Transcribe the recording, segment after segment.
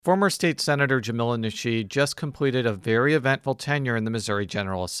Former State Senator Jamila Nasheed just completed a very eventful tenure in the Missouri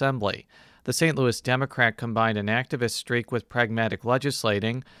General Assembly. The St. Louis Democrat combined an activist streak with pragmatic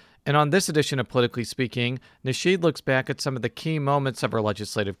legislating, and on this edition of Politically Speaking, Nasheed looks back at some of the key moments of her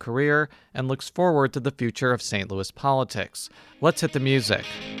legislative career and looks forward to the future of St. Louis politics. Let's hit the music.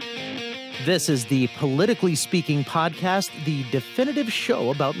 This is the Politically Speaking podcast, the definitive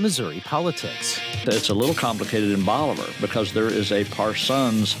show about Missouri politics. It's a little complicated in Bolivar because there is a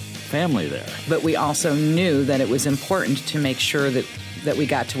Parsons family there. But we also knew that it was important to make sure that we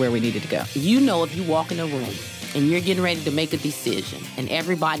got to where we needed to go. You know, if you walk in a room and you're getting ready to make a decision and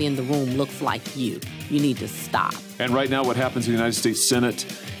everybody in the room looks like you need to stop. And right now what happens in the United States Senate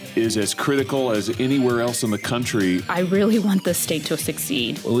is as critical as anywhere else in the country. I really want the state to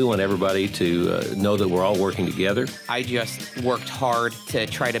succeed. Well, we want everybody to know that we're all working together. I just worked hard to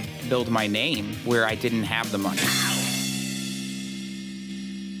try to build my name where I didn't have the money.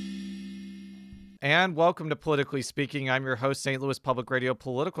 And welcome to Politically Speaking. I'm your host, St. Louis Public Radio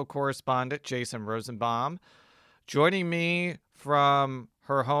political correspondent Jason Rosenbaum. Joining me from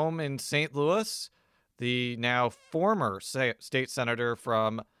her home in St. Louis, the now former state senator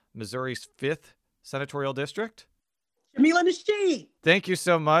from Missouri's 5th Senatorial District, Jamila Nasheed. Thank you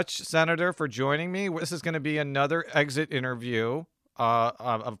so much, Senator, for joining me. This is going to be another exit interview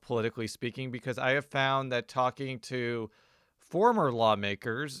of Politically Speaking, because I have found that talking to former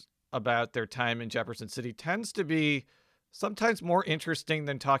lawmakers about their time in Jefferson City tends to be sometimes more interesting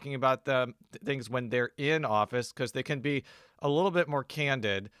than talking about the things when they're in office, because they can be a little bit more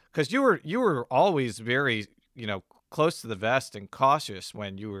candid. Because you were always very, close to the vest and cautious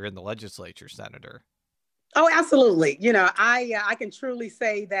when you were in the legislature, Senator. Oh, absolutely. I can truly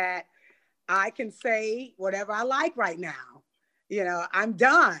say that I can say whatever I like right now. I'm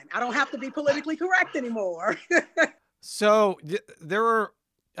done. I don't have to be politically correct anymore. So there were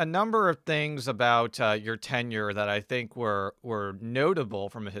a number of things about your tenure that I think were notable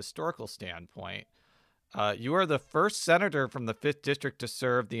from a historical standpoint. You are the first senator from the 5th District to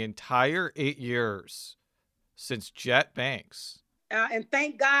serve the entire 8 years since Jet Banks. And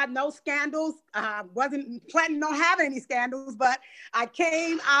thank God, no scandals. Wasn't planning on having any scandals, but I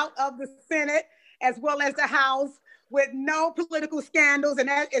came out of the Senate as well as the House with no political scandals, and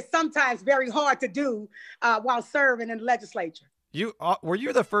that is sometimes very hard to do while serving in the legislature. Were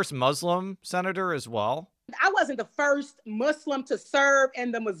you the first Muslim senator as well? I wasn't the first Muslim to serve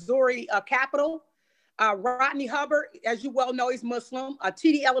in the Missouri Capitol. Rodney Hubbard, as you well know, is Muslim.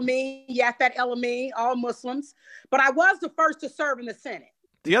 T.D. El-Amin, Yafet El-Amin, all Muslims. But I was the first to serve in the Senate.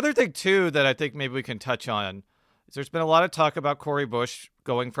 The other thing, too, that I think maybe we can touch on is there's been a lot of talk about Cori Bush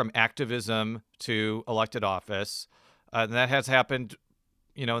going from activism to elected office. And that has happened,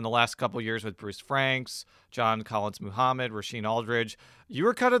 in the last couple of years with Bruce Franks, John Collins Muhammad, Rasheen Aldridge. You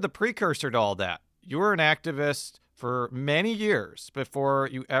were kind of the precursor to all that. You were an activist for many years before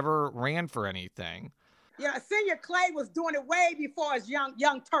you ever ran for anything. Yeah, Senior Clay was doing it way before as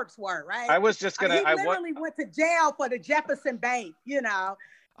young Turks were, right? I was just gonna. He literally went to jail for the Jefferson Bank,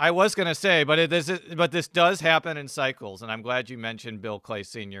 I was gonna say, but this does happen in cycles, and I'm glad you mentioned Bill Clay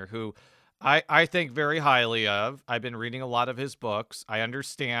Sr., who I think very highly of. I've been reading a lot of his books. I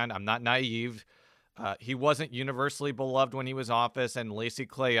understand. I'm not naive. He wasn't universally beloved when he was office, and Lacy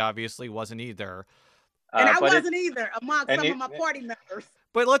Clay obviously wasn't either. And I wasn't either among some of my party members.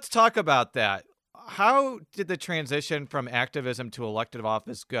 But let's talk about that. How did the transition from activism to elected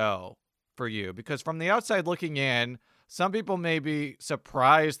office go for you? Because from the outside looking in, some people may be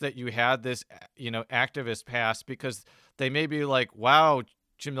surprised that you had this, activist past, because they may be like, wow,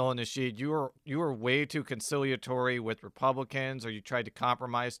 Jamila Nasheed, you were way too conciliatory with Republicans, or you tried to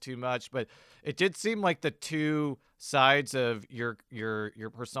compromise too much. But it did seem like the two sides of your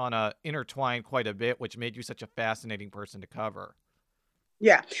persona intertwined quite a bit, which made you such a fascinating person to cover.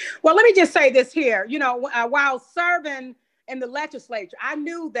 Yeah. Well, let me just say this here. While serving in the legislature, I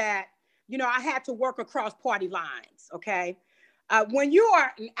knew that, I had to work across party lines. Okay. When you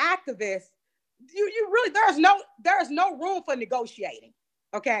are an activist, you really, there's no room for negotiating.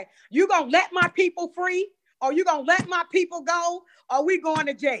 Okay. You going to let my people free, or you going to let my people go, or we going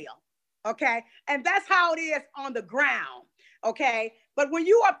to jail. Okay. And that's how it is on the ground. Okay. But when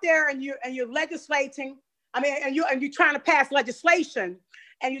you up there and you're legislating, and you're trying to pass legislation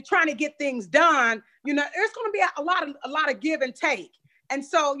and you're trying to get things done, there's going to be a lot of give and take. And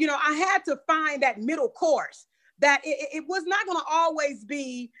so, I had to find that middle course, that it was not going to always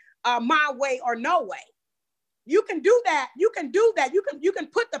be my way or no way. You can do that. You can You can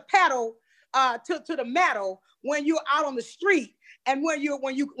put the pedal to the metal when you're out on the street, and when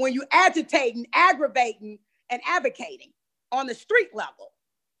you agitating, aggravating, and advocating on the street level.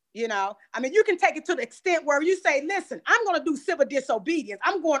 You know, I mean, you can take it to the extent where you say, listen, I'm going to do civil disobedience.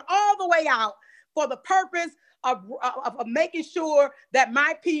 I'm going all the way out for the purpose of making sure that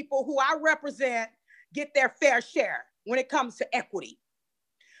my people who I represent get their fair share when it comes to equity.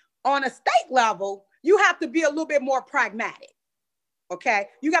 On a state level, you have to be a little bit more pragmatic. Okay,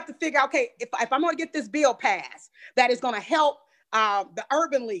 you have to figure out, okay, if I'm going to get this bill passed that is going to help the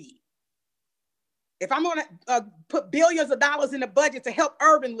Urban League, if I'm going to put billions of dollars in the budget to help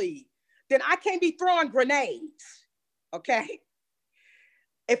Urban League, then I can't be throwing grenades, okay?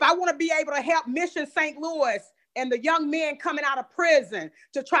 If I want to be able to help Mission St. Louis and the young men coming out of prison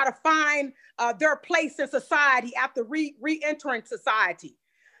to try to find their place in society after re-entering society,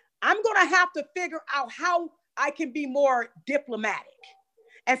 I'm going to have to figure out how I can be more diplomatic.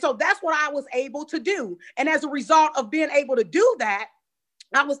 And so that's what I was able to do. And as a result of being able to do that,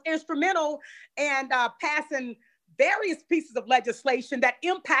 I was instrumental in passing various pieces of legislation that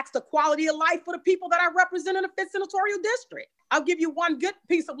impacts the quality of life for the people that I represent in the 5th Senatorial District. I'll give you one good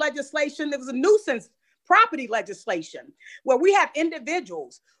piece of legislation. There was a nuisance property legislation where we have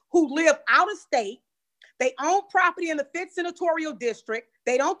individuals who live out of state. They own property in the 5th Senatorial District.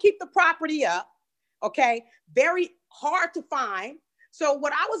 They don't keep the property up, okay? Very hard to find. So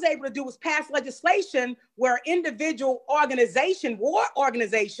what I was able to do was pass legislation where individual war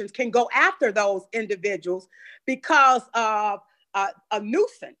organizations can go after those individuals because of a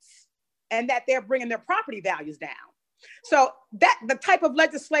nuisance and that they're bringing their property values down. So that the type of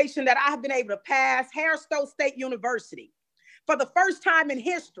legislation that I have been able to pass, Harris-Stowe State University, for the first time in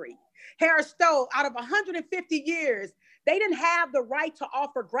history, Harris-Stowe, out of 150 years, they didn't have the right to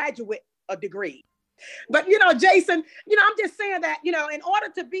offer graduate a degree. But, you know, Jason, you know, I'm just saying that, you know, in order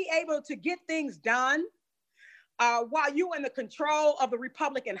to be able to get things done while you're in the control of the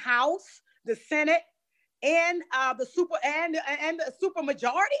Republican House, the Senate, and the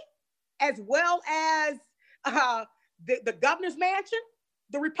supermajority, as well as the governor's mansion,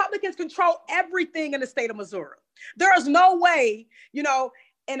 the Republicans control everything in the state of Missouri. There is no way, you know,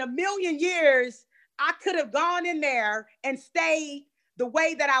 in a million years, I could have gone in there and stayed the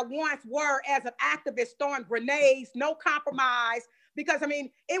way that I once were as an activist, throwing grenades, no compromise, because I mean,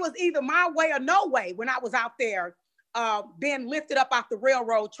 it was either my way or no way when I was out there being lifted up off the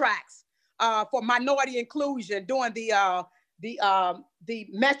railroad tracks for minority inclusion during the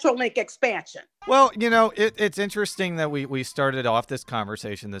Metrolink expansion. Well, you know, it's interesting that we started off this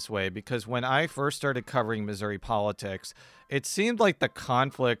conversation this way, because when I first started covering Missouri politics, it seemed like the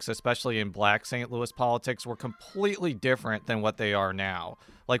conflicts, especially in Black St. Louis politics, were completely different than what they are now.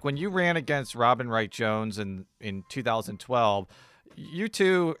 Like when you ran against Robin Wright Jones in 2012, you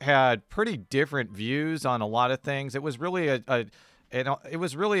two had pretty different views on a lot of things. It was really it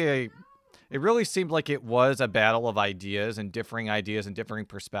really seemed like it was a battle of ideas and differing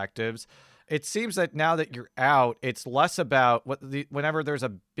perspectives. It seems that now that you're out, it's less about whenever there's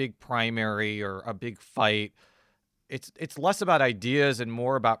a big primary or a big fight, it's less about ideas and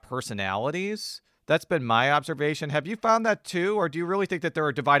more about personalities. That's been my observation. Have you found that too, or do you really think that there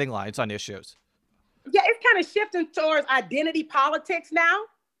are dividing lines on issues? Yeah, it's kind of shifting towards identity politics now,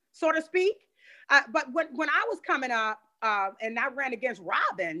 so to speak. But when I was coming up and I ran against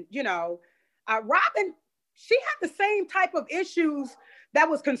Robin, you know, Robin, she had the same type of issues that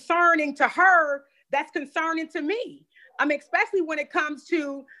was concerning to her that's concerning to me. I mean, especially when it comes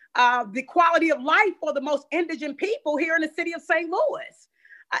to the quality of life for the most indigent people here in the city of St. Louis.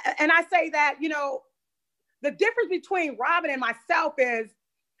 And I say that, you know, the difference between Robin and myself is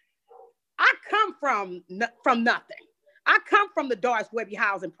I come from nothing. I come from the Doris Webby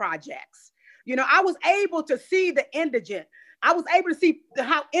housing projects. You know, I was able to see the indigent. I was able to see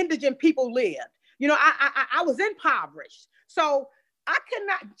how indigent people lived. You know, I was impoverished. So I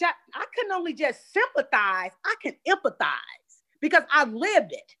couldn't only just sympathize, I can empathize because I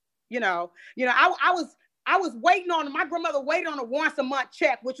lived it. You know, I was waiting on, my grandmother waited on a once a month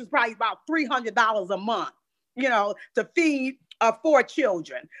check, which was probably about $300 a month, you know, to feed 4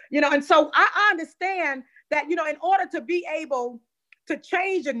 children, you know. And so I understand that, you know, in order to be able to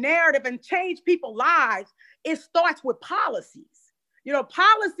change the narrative and change people's lives, it starts with policies. You know,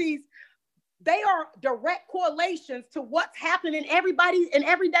 policies, they are direct correlations to what's happening in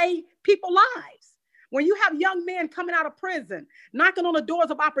everyday people's lives. When you have young men coming out of prison, knocking on the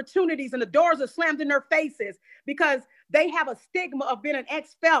doors of opportunities and the doors are slammed in their faces because they have a stigma of being an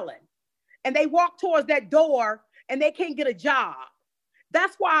ex-felon, and they walk towards that door and they can't get a job.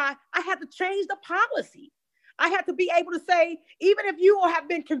 That's why I had to change the policy. I had to be able to say, even if you have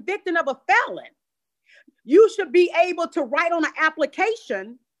been convicted of a felon, you should be able to write on an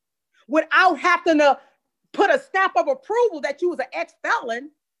application without having to put a stamp of approval that you was an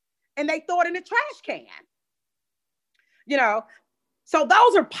ex-felon. and they throw it in the trash can. You know, so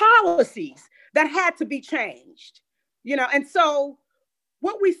those are policies that had to be changed, you know. And so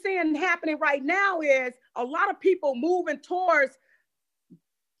what we're seeing happening right now is a lot of people moving towards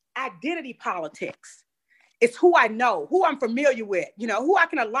identity politics. It's who I know, who I'm familiar with, you know, who I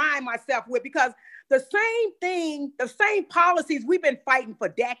can align myself with, because the same thing, the same policies we've been fighting for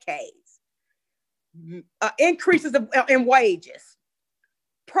decades, increases in wages,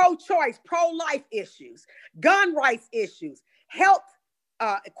 pro-choice, pro-life issues, gun rights issues, health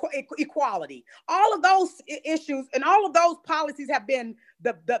equality, all of those issues and all of those policies have been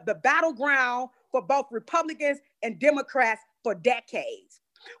the battleground for both Republicans and Democrats for decades.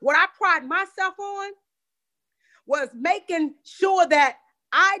 What I pride myself on was making sure that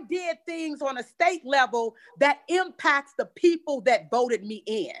I did things on a state level that impacts the people that voted me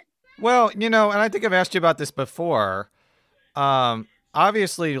in. Well, you know, and I think I've asked you about this before.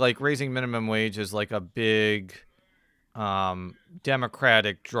 Obviously, like raising minimum wage is like a big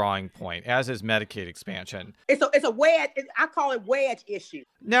Democratic drawing point, as is Medicaid expansion. It's a wedge. I call it wedge issue.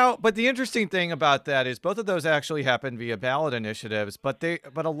 Now, but the interesting thing about that is both of those actually happened via ballot initiatives, but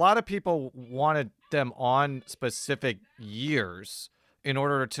a lot of people wanted them on specific years in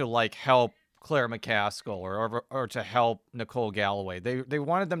order to like help Claire McCaskill or to help Nicole Galloway. They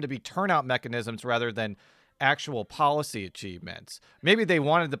wanted them to be turnout mechanisms rather than actual policy achievements. Maybe they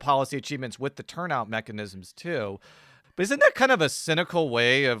wanted the policy achievements with the turnout mechanisms too. But isn't that kind of a cynical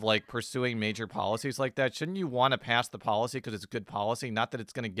way of like pursuing major policies like that? Shouldn't you want to pass the policy because it's good policy, not that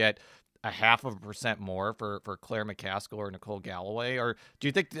it's going to get 0.5% more for Claire McCaskill or Nicole Galloway? Or do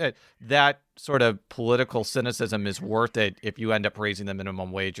you think that sort of political cynicism is worth it if you end up raising the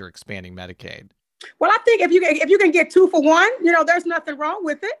minimum wage or expanding Medicaid? Well, I think if you can get 2 for 1, you know, there's nothing wrong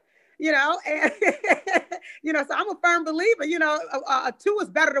with it. You know, and you know, so I'm a firm believer. You know, a 2 is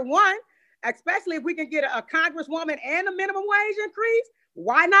better than 1. Especially if we can get a congresswoman and a minimum wage increase,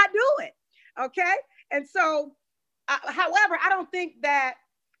 why not do it? Okay. And so, however, I don't think that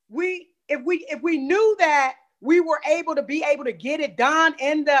if we knew that we were able to get it done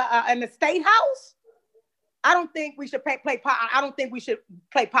in the state house, I don't think we should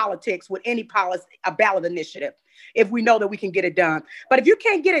play politics with any policy, a ballot initiative, if we know that we can get it done. But if you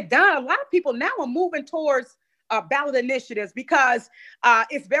can't get it done, a lot of people now are moving towards ballot initiatives because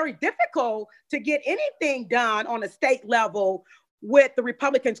it's very difficult to get anything done on a state level with the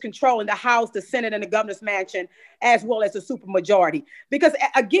Republicans controlling the House, the Senate, and the governor's mansion, as well as the supermajority. Because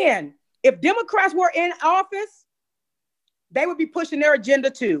again, if Democrats were in office, they would be pushing their agenda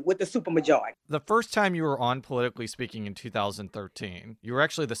too with the supermajority. The first time you were on Politically Speaking in 2013, you were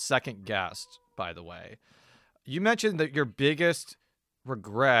actually the second guest, by the way. You mentioned that your biggest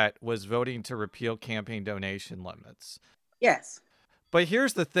regret was voting to repeal campaign donation limits. Yes. But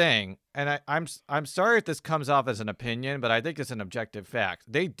here's the thing, and I'm sorry if this comes off as an opinion, but I think it's an objective fact.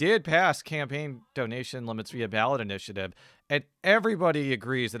 They did pass campaign donation limits via ballot initiative, and everybody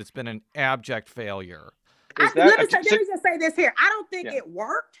agrees that it's been an abject failure. Let me just say this here. I don't think it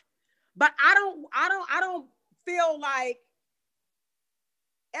worked, but I don't feel like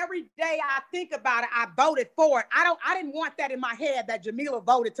every day I think about it, I voted for it. I didn't want that in my head that Jamila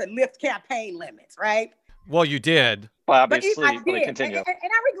voted to lift campaign limits, right? Well, you did. Well, obviously, but I did. continue. And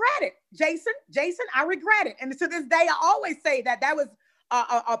I regret it, Jason. I regret it. And to this day, I always say that was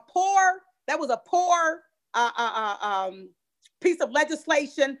a poor piece of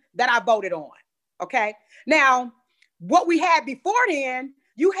legislation that I voted on. Okay. Now, what we had before then,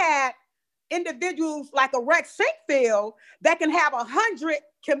 you had individuals like a Rex Sinkfield that can have 100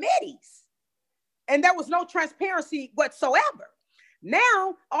 committees, and there was no transparency whatsoever.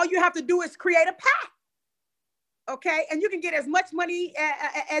 Now, all you have to do is create a PAC, okay? And you can get as much money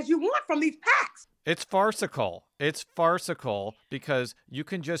as you want from these PACs. It's farcical. It's farcical because you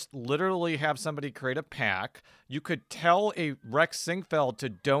can just literally have somebody create a PAC. You could tell a Rex Sinkfield to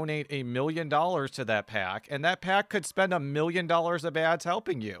donate $1 million to that PAC, and that PAC could spend $1 million of ads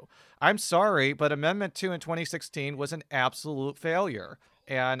helping you. I'm sorry, but Amendment 2 in 2016 was an absolute failure.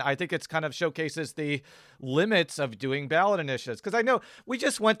 And I think it's kind of showcases the limits of doing ballot initiatives. Because I know we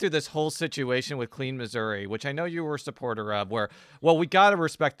just went through this whole situation with Clean Missouri, which I know you were a supporter of, where, well, we got to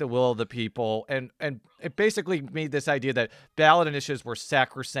respect the will of the people. And it basically made this idea that ballot initiatives were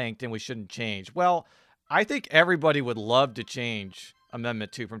sacrosanct and we shouldn't change. Well, I think everybody would love to change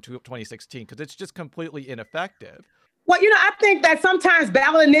Amendment 2 from 2016 because it's just completely ineffective. Well, I think that sometimes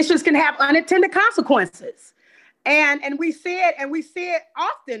ballot initiatives can have unintended consequences. And we see it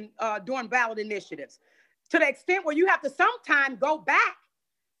often during ballot initiatives, to the extent where you have to sometimes go back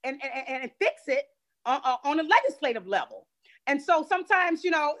and fix it on a legislative level. And so sometimes,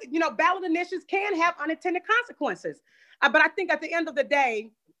 ballot initiatives can have unintended consequences. But I think at the end of the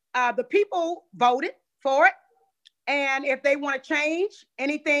day, the people voted for it. And if they want to change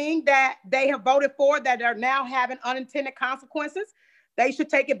anything that they have voted for that are now having unintended consequences, they should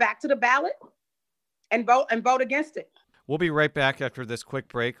take it back to the ballot and vote against it. We'll be right back after this quick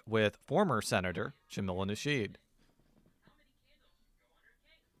break with former Senator Jamila Nasheed.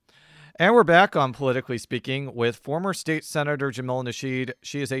 And we're back on Politically Speaking with former State Senator Jamila Nasheed.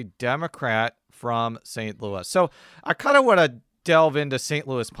 She is a Democrat from St. Louis. So I kind of want to delve into St.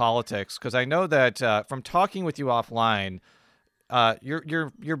 Louis politics because I know that from talking with you offline,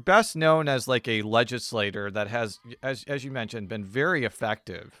 you're best known as like a legislator that has, as you mentioned, been very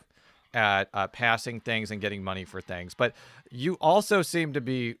effective at passing things and getting money for things. But you also seem to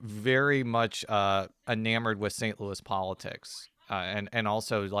be very much enamored with St. Louis politics. And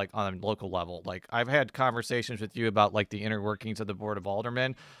also like on a local level, like I've had conversations with you about like the inner workings of the Board of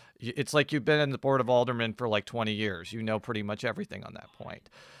Aldermen. It's like you've been in the Board of Aldermen for like 20 years. You know pretty much everything on that point.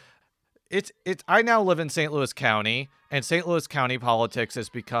 I now live in St. Louis County, and St. Louis County politics has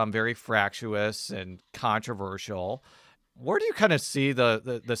become very fractious and controversial. Where do you kind of see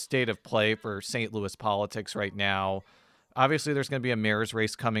the state of play for St. Louis politics right now? Obviously, there's going to be a mayor's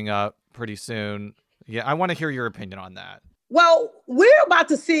race coming up pretty soon. Yeah, I want to hear your opinion on that. Well, we're about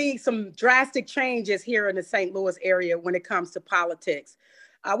to see some drastic changes here in the St. Louis area when it comes to politics.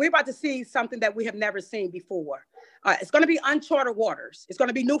 We're about to see something that we have never seen before. It's going to be uncharted waters. It's going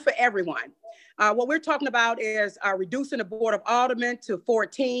to be new for everyone. What we're talking about is reducing the Board of Aldermen to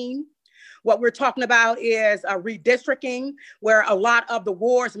 14. What we're talking about is redistricting, where a lot of the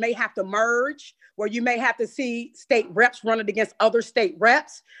wards may have to merge, where you may have to see state reps running against other state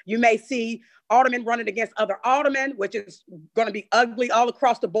reps. You may see aldermen running against other aldermen, which is going to be ugly all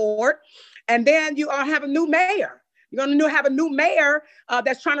across the board. And then you have a new mayor. You're going to have a new mayor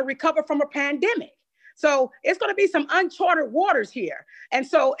that's trying to recover from a pandemic. So it's going to be some uncharted waters here. And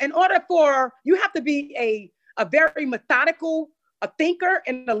so in order for, you have to be a very methodical thinker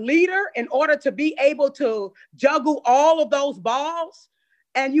and a leader in order to be able to juggle all of those balls.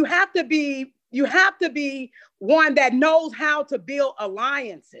 And you have to be one that knows how to build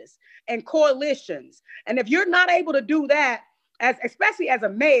alliances and coalitions. And if you're not able to do that, especially as a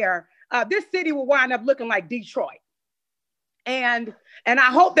mayor, this city will wind up looking like Detroit. And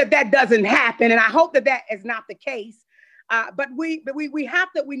I hope that doesn't happen. And I hope that is not the case. But we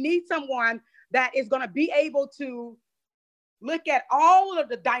need someone that is going to be able to look at all of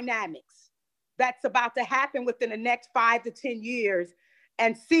the dynamics that's about to happen within the next 5 to 10 years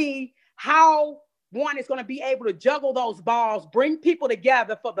and see how one is going to be able to juggle those balls, bring people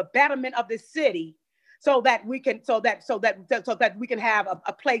together for the betterment of this city, so that we can have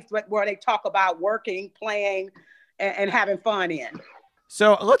a place where they talk about working, playing, and having fun in.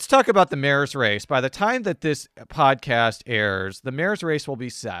 So let's talk about the mayor's race. By the time that this podcast airs, the mayor's race will be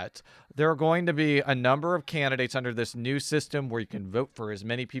set. There are going to be a number of candidates under this new system where you can vote for as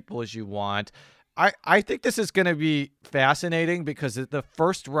many people as you want. I think this is going to be fascinating because the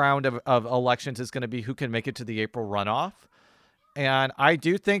first round of elections is going to be who can make it to the April runoff. And I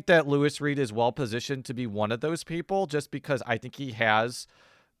do think that Louis Reed is well positioned to be one of those people just because I think he has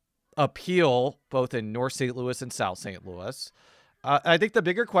appeal both in North St. Louis and South St. Louis. I think the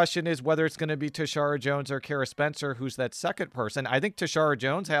bigger question is whether it's going to be Tashara Jones or Kara Spencer, who's that second person. I think Tashara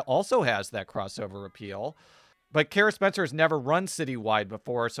Jones also has that crossover appeal. But Kara Spencer has never run citywide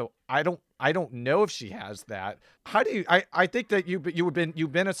before, so I don't know if she has that. How do you? I think that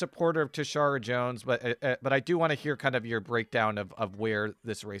you've been a supporter of Tashara Jones, but I do want to hear kind of your breakdown of where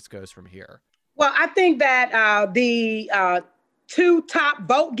this race goes from here. Well, I think that the two top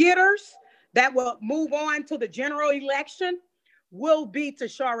vote getters that will move on to the general election will be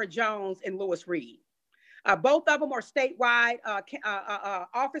Tashara Jones and Louis Reed. Both of them are statewide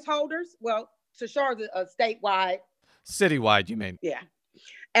office holders. Well, Tashara's a statewide. Citywide, you mean? Yeah.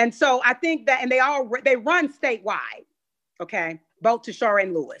 And so I think that, and they run statewide, okay? Both Tashara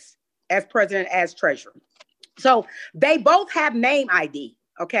and Louis as president, as treasurer. So they both have name ID,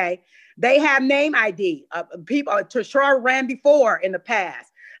 okay? They have name ID. Tashara ran before in the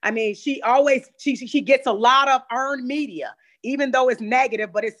past. I mean, she gets a lot of earned media, even though it's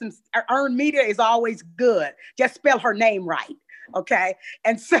negative, but earned media is always good. Just spell her name right. Okay.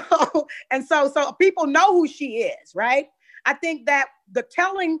 And so people know who she is, right? I think that the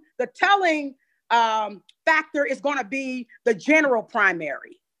telling factor is going to be the general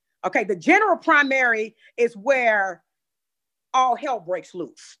primary. Okay. The general primary is where all hell breaks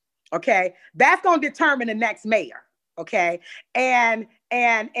loose. Okay. That's going to determine the next mayor. Okay. And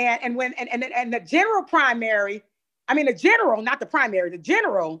the general primary, the general, not the primary, the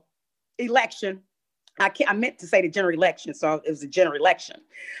general election. I meant to say the general election, so it was a general election.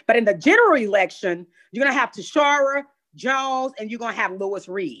 But in the general election, you're going to have Tashara Jones and you're going to have Louis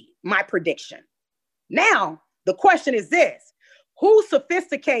Reed, my prediction. Now, the question is this: who's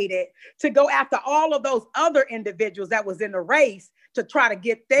sophisticated to go after all of those other individuals that was in the race to try to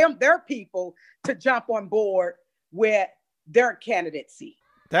get their people to jump on board with their candidacy?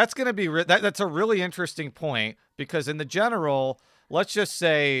 That's going to be that's a really interesting point, because in the general, let's just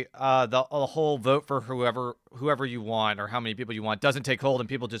say the whole vote for whoever you want or how many people you want doesn't take hold and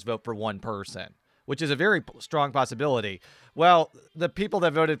people just vote for one person, which is a very strong possibility. Well, the people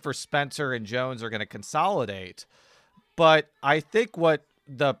that voted for Spencer and Jones are going to consolidate. But I think what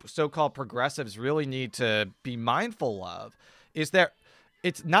the so-called progressives really need to be mindful of is that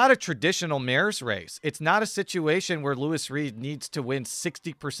it's not a traditional mayor's race. It's not a situation where Louis Reed needs to win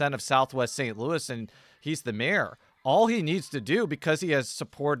 60% of Southwest St. Louis and he's the mayor. All he needs to do, because he has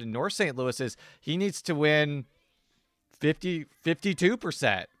support in North St. Louis, is he needs to win 52%,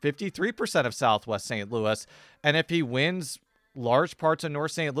 53% of Southwest St. Louis. And if he wins large parts of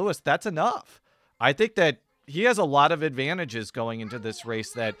North St. Louis, that's enough. I think that he has a lot of advantages going into this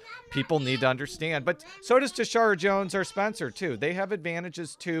race that people need to understand. But so does Tashara Jones or Spencer, too. They have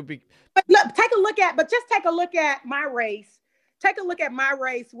advantages, too. But look, take a look at my race. Take a look at my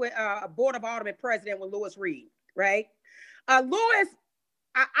race with Board of Aldermen president with Louis Reed, right? Louis,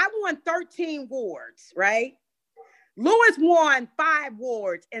 I won 13 wards, right? Louis won 5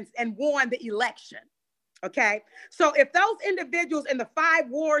 wards and won the election, okay? So if those individuals in the 5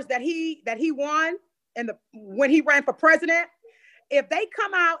 wards that he won, when he ran for president, if they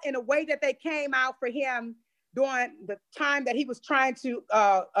come out in a way that they came out for him during the time that he was trying to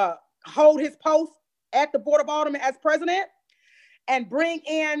hold his post at the Board of Aldermen as president and bring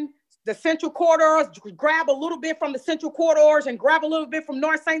in the central corridors, grab a little bit from the central corridors and grab a little bit from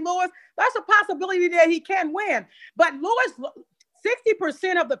North St. Louis, that's a possibility that he can win. But Louis,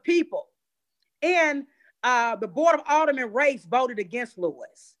 60% of the people in the Board of Aldermen race voted against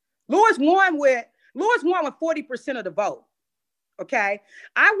Louis. Louis won with 40% of the vote. Okay.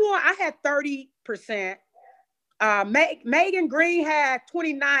 I had 30%. Megan Green had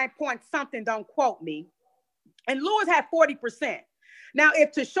 29 point something, don't quote me. And Louis had 40%. Now,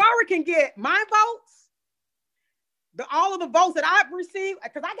 if Tashara can get my votes, all of the votes that I've received,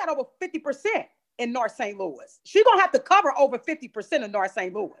 because I got over 50% in North St. Louis. She's going to have to cover over 50% of North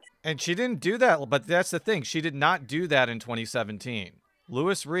St. Louis. And she didn't do that, but that's the thing. She did not do that in 2017.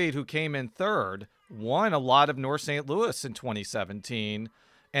 Louis Reed, who came in third, won a lot of North St. Louis in 2017.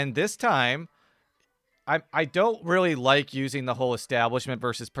 And this time, I don't really like using the whole establishment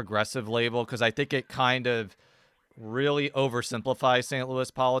versus progressive label, because I think it kind of really oversimplifies St.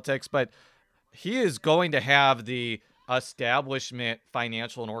 Louis politics. But he is going to have the establishment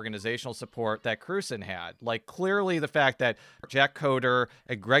financial and organizational support that Crewson had. Like, clearly the fact that Jack Coder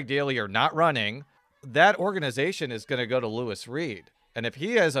and Greg Daly are not running, that organization is going to go to Louis Reed. And if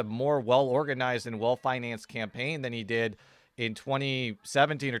he has a more well-organized and well-financed campaign than he did in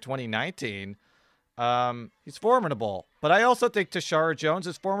 2017 or 2019, he's formidable. But I also think Tashara Jones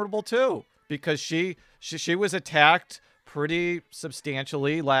is formidable too, because she was attacked pretty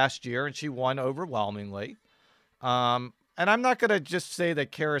substantially last year and she won overwhelmingly. And I'm not going to just say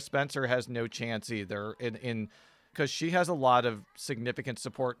that Kara Spencer has no chance either, because she has a lot of significant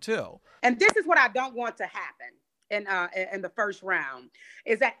support too. And this is what I don't want to happen in the first round,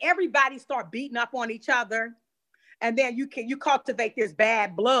 is that everybody start beating up on each other, and then you cultivate this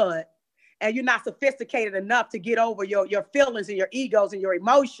bad blood, and you're not sophisticated enough to get over your feelings and your egos and your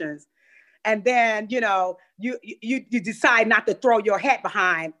emotions, and then you decide not to throw your hat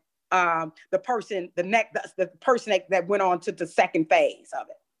behind the person that went on to the second phase of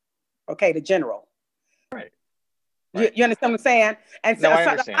it. Okay, the general. Right. You understand what I'm saying? And so, I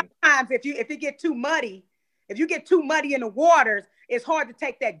understand. Sometimes if you get too muddy. If you get too muddy in the waters, it's hard to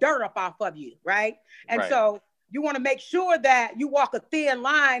take that dirt up off of you, right? And so you want to make sure that you walk a thin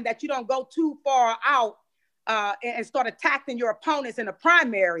line, that you don't go too far out and start attacking your opponents in the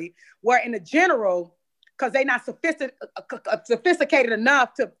primary, where in the general, because they're not sophisticated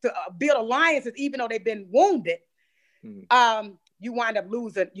enough to build alliances, even though they've been wounded, you wind up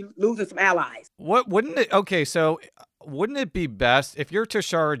losing some allies. Wouldn't it be best if you're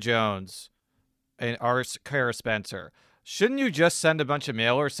Tashara Jones and Kara Spencer, shouldn't you just send a bunch of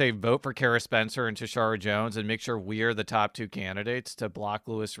mailers, say vote for Kara Spencer and Tashara Jones, and make sure we're the top 2 candidates to block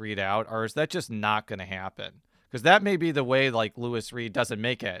Louis Reed out? Or is that just not going to happen? Because that may be the way, like, Louis Reed doesn't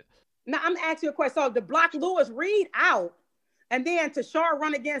make it. Now, I'm asking you a question. So to block Louis Reed out and then Tashara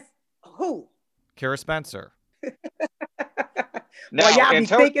run against who? Kara Spencer. Well, y'all be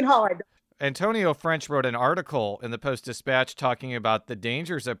thinking hard. Antonio French wrote an article in the Post-Dispatch talking about the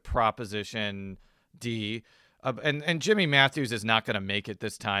dangers of Proposition D. And Jimmy Matthews is not going to make it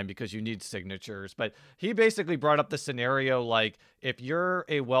this time because you need signatures. But he basically brought up the scenario like if you're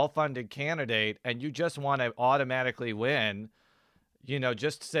a well-funded candidate and you just want to automatically win,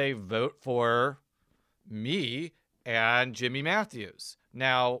 just say vote for me and Jimmy Matthews.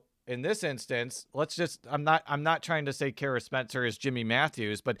 Now, in this instance, I'm not trying to say Kara Spencer is Jimmy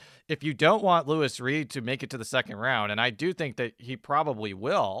Matthews, but if you don't want Lewis Reed to make it to the second round, and I do think that he probably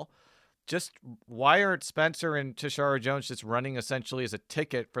will, just why aren't Spencer and Tashara Jones just running essentially as a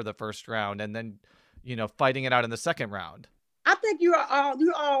ticket for the first round and then, fighting it out in the second round? I think you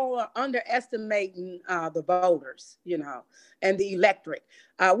all are underestimating the voters, and the electorate.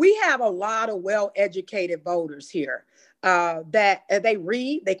 We have a lot of well-educated voters here that they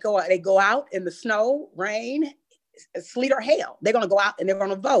read, they go out in the snow, rain, sleet or hail. They're going to go out and they're going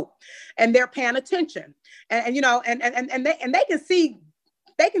to vote, and they're paying attention, and they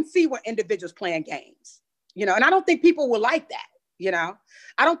can see when individuals playing games, and I don't think people will like that,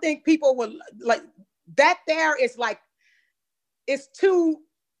 I don't think people will like that. There is like, it's too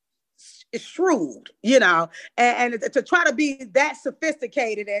shrewd, and to try to be that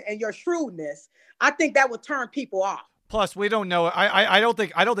sophisticated and your shrewdness, I think that would turn people off. Plus, we don't know. I don't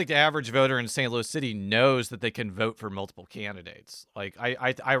think the average voter in St. Louis City knows that they can vote for multiple candidates. Like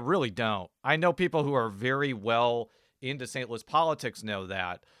I really don't. I know people who are very well into St. Louis politics know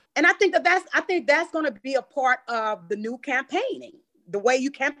that. And I think that's going to be a part of the new campaigning, the way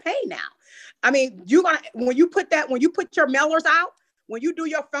you campaign now. I mean, when you put your mailers out, when you do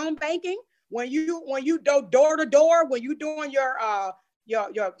your phone banking, when you do door to door, when you doing your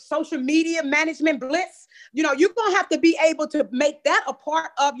social media management blitz, you're gonna have to be able to make that a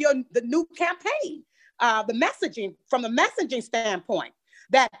part of the new campaign, the messaging from the messaging standpoint,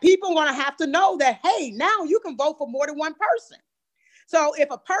 that people are gonna have to know that, hey, now you can vote for more than one person. So if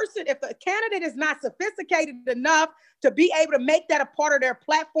the candidate is not sophisticated enough to be able to make that a part of their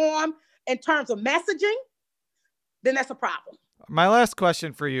platform in terms of messaging, then that's a problem. My last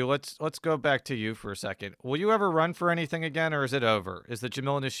question for you, let's go back to you for a second. Will you ever run for anything again, or is it over? Is the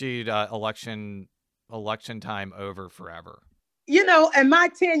Jamila Nasheed election time over forever? In my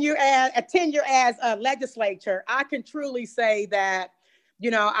tenure as a legislature, I can truly say that,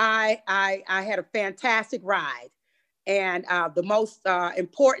 I had a fantastic ride. And the most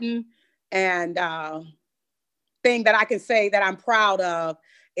important and thing that I can say that I'm proud of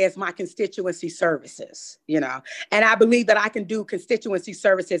is my constituency services, and I believe that I can do constituency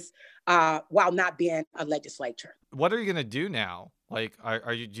services while not being a legislator. What are you going to do now? Like,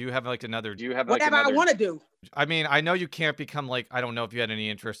 do you have another? Whatever I want to do. I mean, I know you can't become I don't know if you had any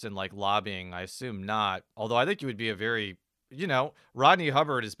interest in lobbying. I assume not. Although I think you would be a very, Rodney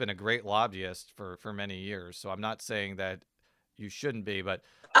Hubbard has been a great lobbyist for many years. So I'm not saying that you shouldn't be, but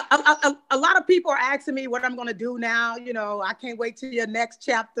a lot of people are asking me what I'm going to do now. I can't wait till your next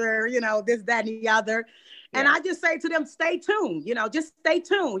chapter, this, that, and the other. Yeah. And I just say to them, stay tuned, just stay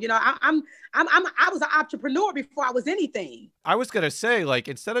tuned. I was an entrepreneur before I was anything. I was going to say,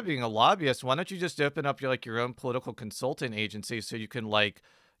 instead of being a lobbyist, why don't you just open up your own political consultant agency so you can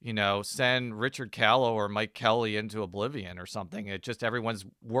send Richard Callow or Mike Kelly into oblivion or something. It just everyone's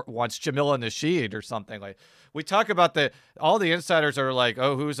wants Jamila Nasheed or something. We talk about all the insiders are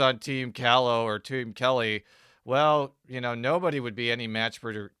oh, who's on Team Callow or Team Kelly? Well, nobody would be any match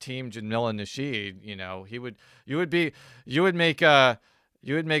for Team Jamila Nasheed. You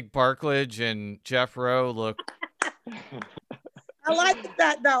would make Barklage and Jeff Rowe look. I like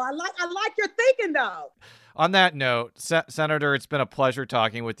that though. I like your thinking though. On that note, Senator, it's been a pleasure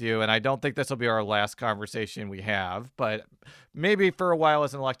talking with you, and I don't think this will be our last conversation we have, but maybe for a while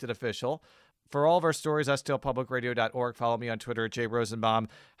as an elected official. For all of our stories, stlpublicradio.org. Follow me on Twitter at @JRosenbaum.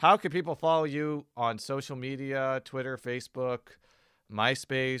 How can people follow you on social media, Twitter, Facebook,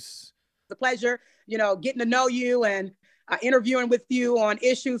 MySpace? It's a pleasure, getting to know you and interviewing with you on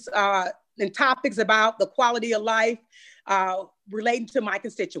issues and topics about the quality of life relating to my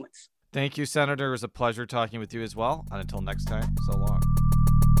constituents. Thank you, Senator. It was a pleasure talking with you as well. And until next time, so long.